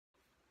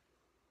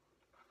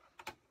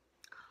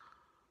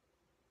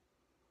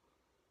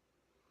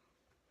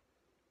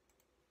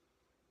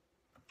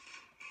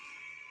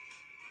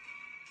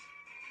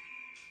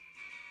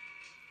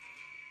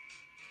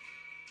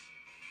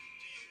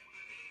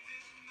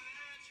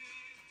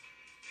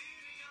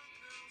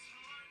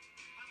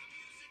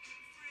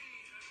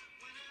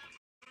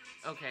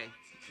Okay,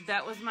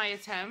 that was my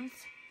attempt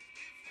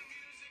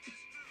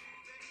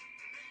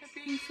at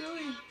being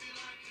silly.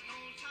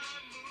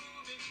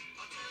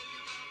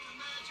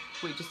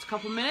 Wait just a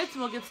couple minutes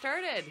and we'll get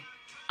started.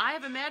 I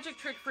have a magic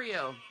trick for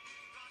you.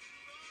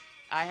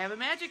 I have a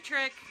magic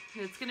trick.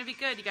 It's gonna be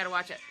good. You gotta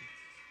watch it.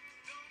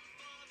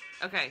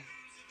 Okay.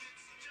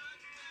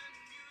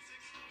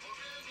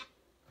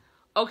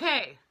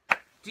 Okay.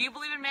 Do you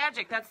believe in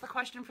magic? That's the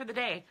question for the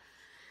day.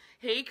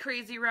 Hey,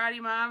 crazy rowdy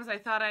moms. I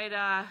thought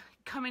I'd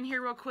come in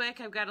here real quick.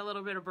 I've got a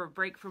little bit of a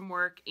break from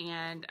work,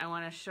 and I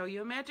want to show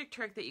you a magic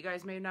trick that you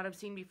guys may not have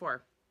seen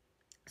before.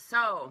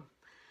 So,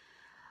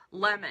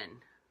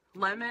 lemon.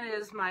 Lemon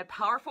is my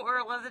powerful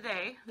oil of the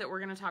day that we're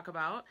going to talk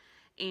about,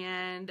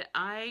 and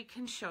I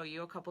can show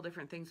you a couple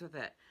different things with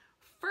it.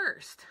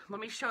 First, let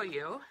me show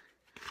you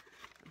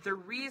the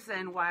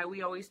reason why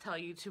we always tell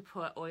you to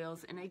put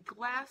oils in a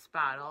glass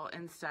bottle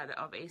instead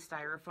of a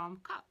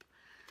styrofoam cup.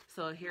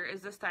 So here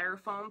is the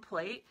styrofoam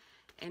plate,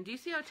 and do you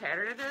see how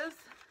tattered it is?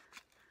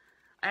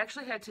 I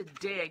actually had to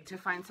dig to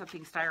find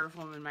something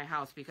styrofoam in my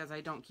house because I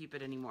don't keep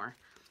it anymore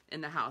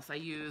in the house. I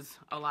use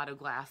a lot of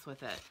glass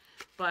with it.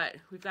 But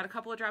we've got a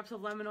couple of drops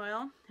of lemon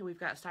oil, and we've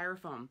got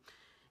styrofoam.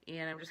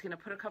 And I'm just going to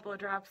put a couple of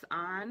drops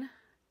on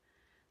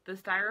the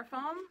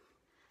styrofoam,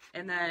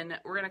 and then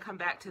we're going to come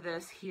back to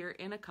this here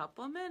in a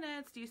couple of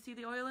minutes. Do you see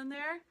the oil in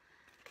there?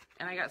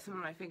 And I got some on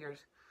my fingers.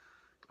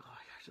 Oh my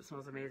gosh, it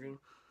smells amazing.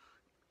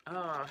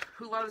 Oh,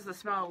 who loves the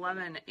smell of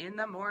lemon in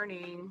the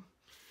morning?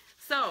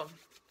 So,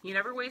 you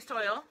never waste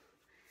oil.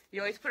 You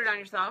always put it on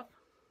yourself.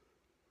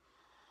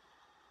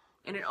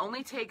 And it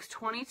only takes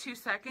 22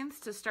 seconds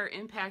to start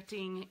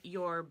impacting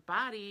your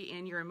body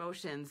and your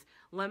emotions.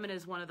 Lemon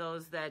is one of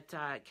those that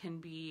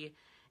can be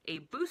a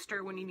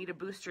booster when you need a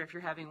booster if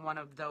you're having one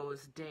of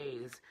those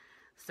days.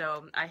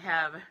 So I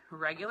have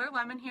regular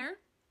lemon here,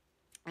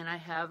 and I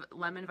have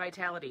lemon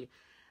vitality.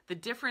 The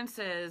difference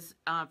is,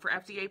 for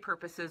FDA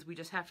purposes, we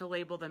just have to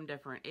label them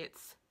different.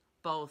 It's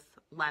both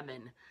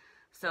lemon.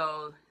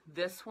 So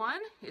this one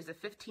is a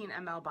 15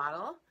 ml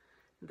bottle.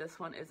 This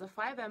one is a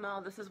 5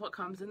 ml. This is what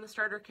comes in the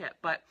starter kit.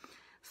 But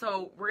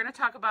so we're going to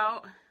talk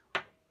about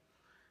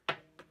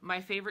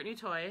my favorite new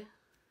toy,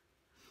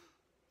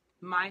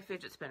 my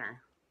fidget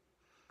spinner.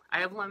 I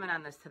have lemon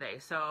on this today,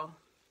 so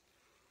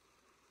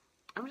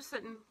I'm just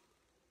sitting.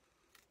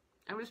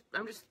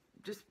 I'm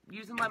just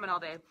using lemon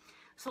all day.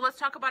 So let's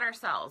talk about our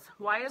cells.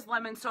 Why is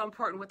lemon so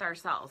important with our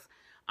cells?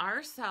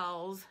 Our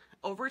cells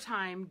over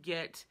time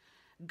get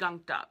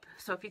gunked up.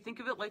 So if you think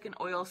of it like an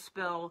oil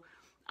spill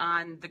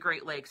on the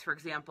Great Lakes, for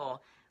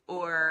example,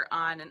 or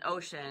on an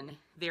ocean,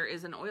 there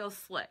is an oil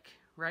slick,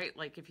 right?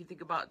 Like if you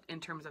think about in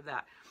terms of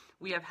that,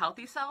 we have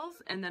healthy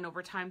cells, and then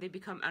over time they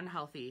become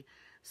unhealthy.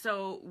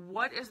 So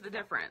what is the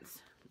difference?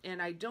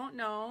 And I don't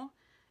know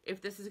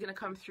if this is going to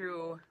come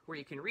through where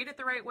you can read it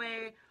the right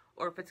way,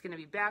 or if it's going to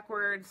be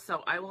backwards.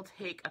 So I will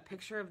take a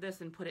picture of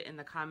this and put it in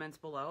the comments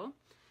below.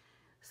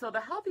 So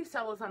the healthy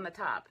cell is on the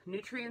top.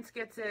 Nutrients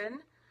gets in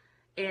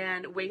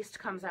and waste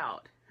comes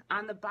out.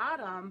 On the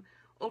bottom,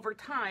 over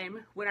time,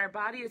 when our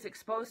body is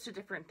exposed to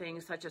different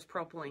things such as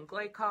propylene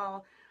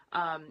glycol,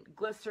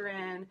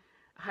 glycerin,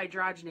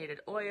 hydrogenated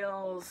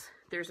oils,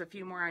 there's a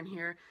few more on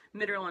here,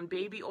 mineral and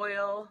baby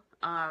oil.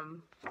 I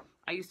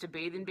used to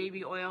bathe in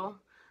baby oil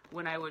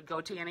when I would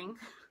go tanning.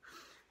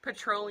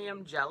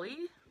 petroleum jelly,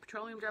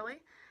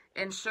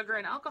 and sugar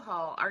and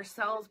alcohol, our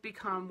cells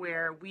become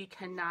where we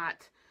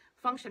cannot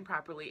function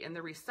properly, and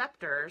the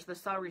receptors, the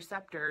cell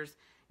receptors,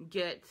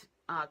 get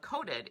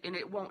coated, and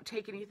it won't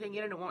take anything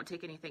in and it won't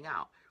take anything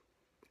out.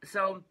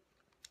 So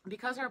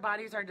because our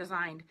bodies are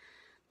designed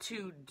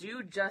to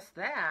do just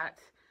that,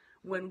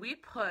 when we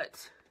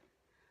put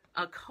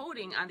a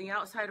coating on the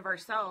outside of our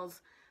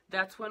cells,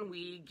 that's when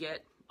we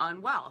get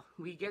unwell,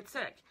 we get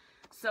sick.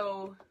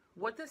 So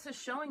what this is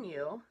showing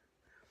you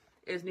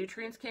is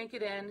nutrients can't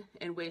get in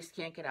and waste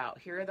can't get out.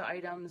 Here are the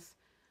items.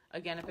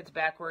 Again, if it's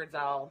backwards,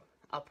 I'll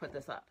put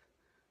this up.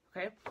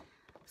 Okay?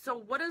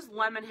 So what does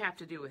lemon have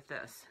to do with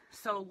this?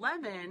 So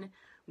lemon,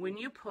 when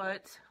you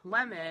put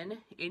lemon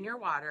in your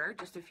water,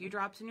 just a few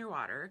drops in your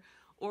water,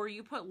 or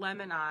you put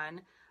lemon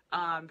on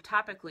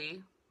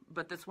topically,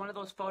 but that's one of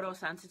those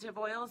photosensitive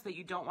oils that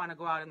you don't want to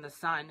go out in the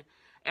sun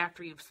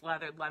after you've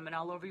slathered lemon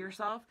all over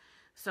yourself.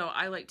 So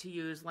I like to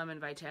use lemon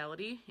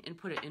vitality and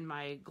put it in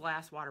my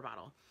glass water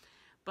bottle.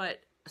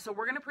 But so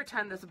we're going to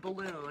pretend this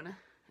balloon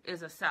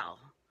is a cell.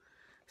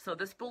 So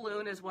this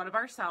balloon is one of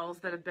our cells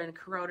that have been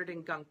corroded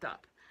and gunked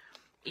up.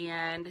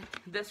 And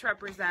this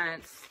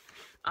represents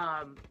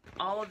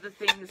all of the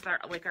things that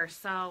are like our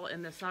cell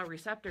and the cell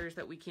receptors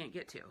that we can't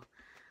get to.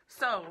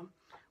 So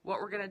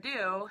what we're going to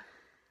do,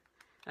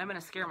 I'm going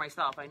to scare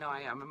myself. I know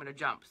I am. I'm going to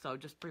jump. So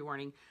just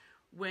pre-warning.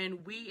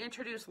 When we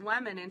introduce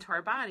lemon into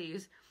our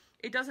bodies,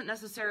 it doesn't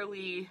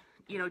necessarily,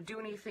 do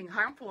anything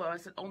harmful to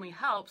us. It only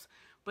helps,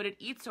 but it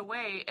eats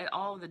away at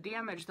all of the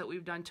damage that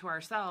we've done to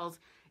our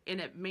cells,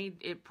 and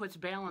it puts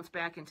balance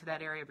back into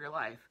that area of your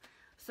life.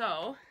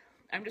 So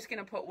I'm just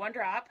going to put one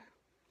drop,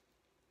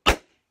 and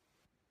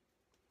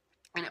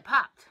it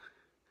popped.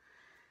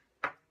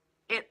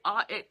 It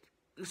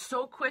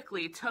so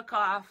quickly took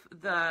off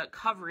the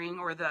covering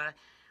or the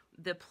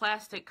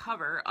plastic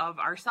cover of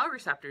our cell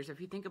receptors, if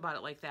you think about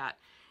it like that.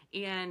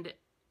 And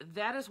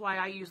that is why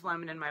I use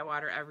lemon in my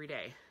water every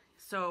day.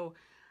 So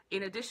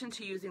in addition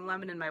to using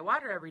lemon in my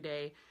water every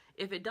day,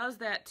 if it does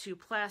that to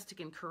plastic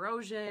and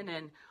corrosion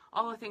and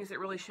all the things that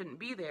really shouldn't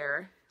be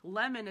there,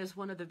 lemon is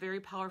one of the very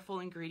powerful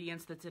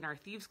ingredients that's in our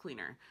thieves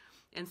cleaner.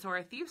 And so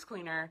our thieves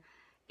cleaner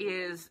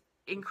is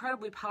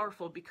incredibly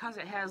powerful because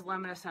it has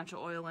lemon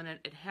essential oil in it.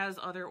 It has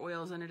other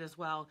oils in it as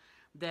well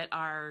that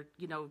are,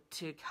 you know,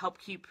 to help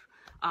keep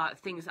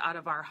things out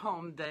of our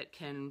home that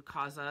can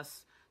cause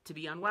us to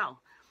be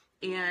unwell.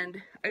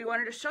 And I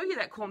wanted to show you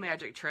that cool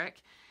magic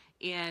trick.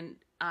 And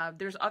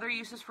there's other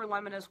uses for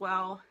lemon as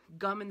well.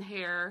 Gum and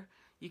hair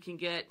you can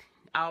get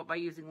out by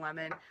using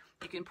lemon.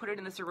 You can put it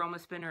in this aroma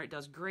spinner. It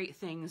does great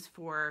things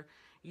for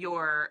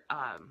your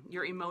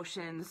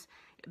emotions.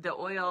 The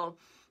oil,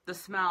 the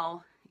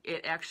smell,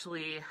 it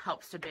actually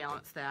helps to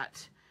balance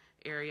that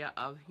area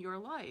of your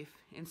life.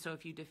 And so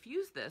if you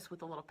diffuse this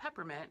with a little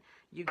peppermint,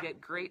 you get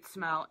great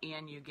smell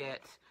and you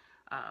get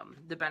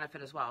the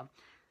benefit as well.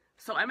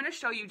 So I'm going to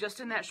show you just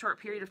in that short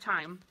period of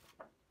time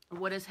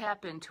what has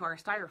happened to our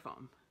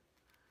styrofoam.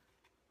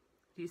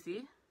 Do you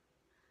see?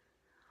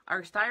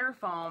 Our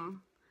styrofoam,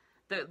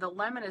 the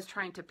lemon is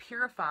trying to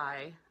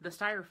purify the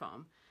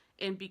styrofoam.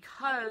 And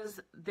because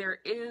there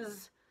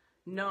is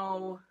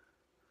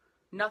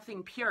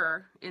nothing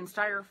pure in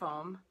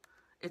styrofoam,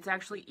 it's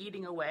actually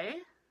eating away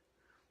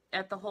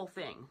at the whole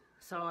thing.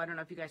 So I don't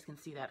know if you guys can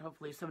see that.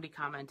 Hopefully somebody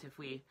comment if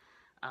we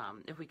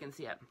can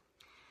see it.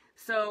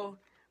 So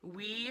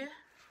we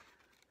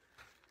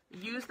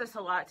use this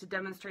a lot to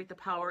demonstrate the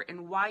power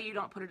and why you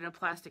don't put it in a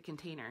plastic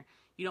container.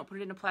 You don't put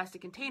it in a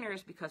plastic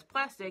containers because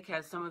plastic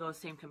has some of those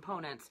same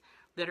components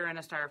that are in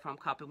a styrofoam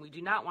cup, and we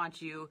do not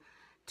want you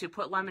to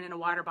put lemon in a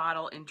water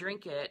bottle and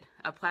drink it,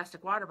 a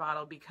plastic water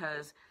bottle,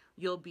 because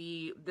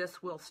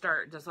this will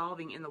start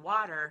dissolving in the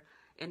water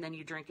and then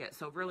you drink it.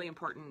 So really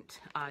important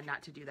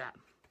not to do that.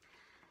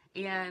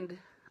 And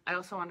I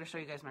also wanted to show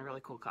you guys my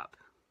really cool cup.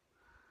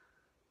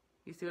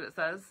 You see what it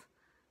says?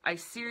 I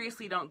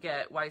seriously don't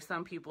get why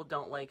some people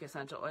don't like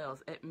essential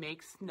oils. It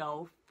makes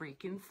no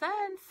freaking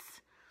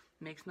sense.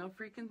 Makes no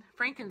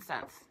freaking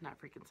sense. Not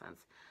freaking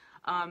sense.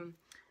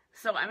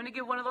 So I'm going to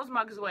give one of those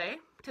mugs away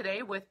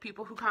today with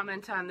people who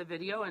comment on the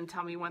video and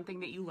tell me one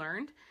thing that you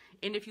learned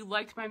and if you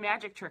liked my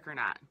magic trick or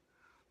not.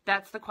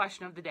 That's the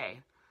question of the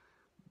day.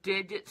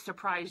 Did it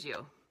surprise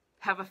you?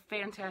 Have a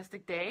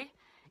fantastic day,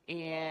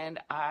 and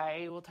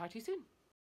I will talk to you soon.